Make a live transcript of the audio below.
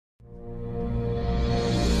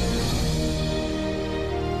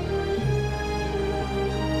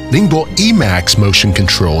Ningbo Emax Motion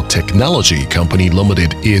Control Technology Company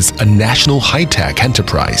Limited is a national high-tech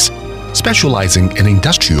enterprise specializing in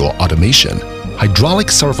industrial automation,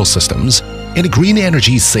 hydraulic servo systems, and green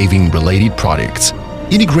energy saving related products,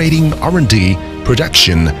 integrating R&D,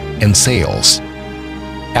 production, and sales.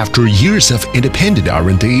 After years of independent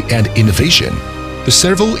R&D and innovation, the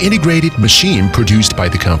Servo integrated machine produced by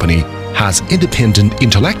the company has independent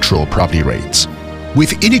intellectual property rights,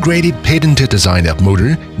 with integrated patented design of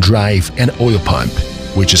motor, drive, and oil pump,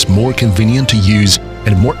 which is more convenient to use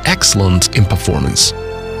and more excellent in performance.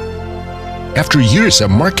 After years of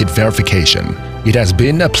market verification, it has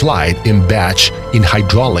been applied in batch in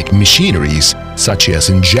hydraulic machineries such as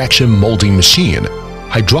injection molding machine,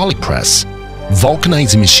 hydraulic press,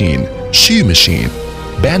 vulcanizing machine, shoe machine,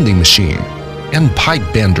 bending machine, and pipe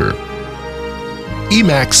bender.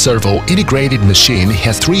 Emax Servo integrated machine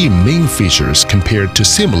has three main features compared to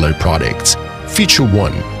similar products. Feature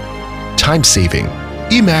 1. Time saving.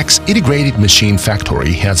 Emax integrated machine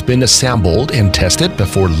factory has been assembled and tested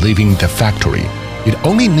before leaving the factory. It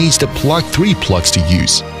only needs to plug 3 plugs to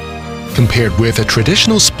use. Compared with a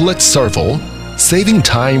traditional split servo, saving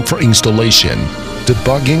time for installation,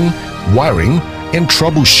 debugging, wiring, and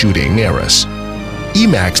troubleshooting errors.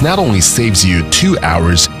 Emax not only saves you 2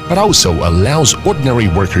 hours, but also allows ordinary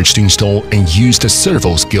workers to install and use the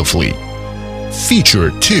servo skillfully.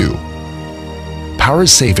 Feature 2. Power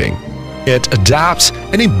saving. It adapts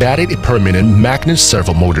an embedded permanent magnet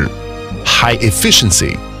servo motor. High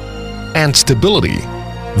efficiency and stability.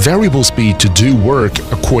 Variable speed to do work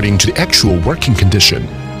according to the actual working condition.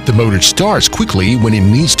 The motor starts quickly when it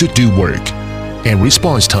needs to do work, and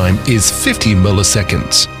response time is 50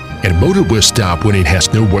 milliseconds. And motor will stop when it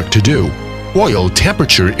has no work to do. Oil,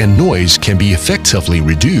 temperature, and noise can be effectively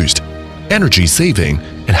reduced. Energy saving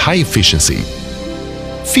and high efficiency.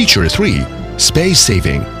 Feature 3. Space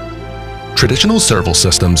saving. Traditional servo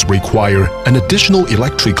systems require an additional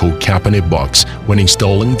electrical cabinet box when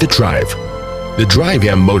installing the drive. The drive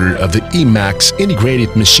and motor of the Emax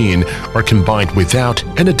integrated machine are combined without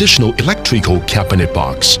an additional electrical cabinet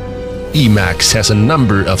box. Emax has a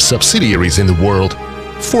number of subsidiaries in the world,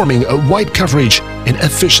 forming a wide coverage and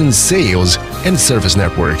efficient sales and service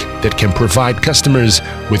network that can provide customers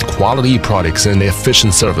with quality products and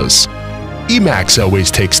efficient service. Emax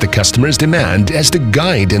always takes the customer's demand as the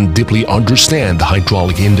guide and deeply understand the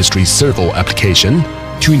hydraulic industry's servo application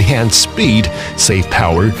to enhance speed, save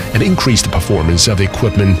power, and increase the performance of the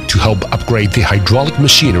equipment to help upgrade the hydraulic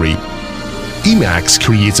machinery. Emax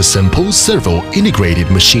creates a simple servo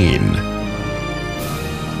integrated machine.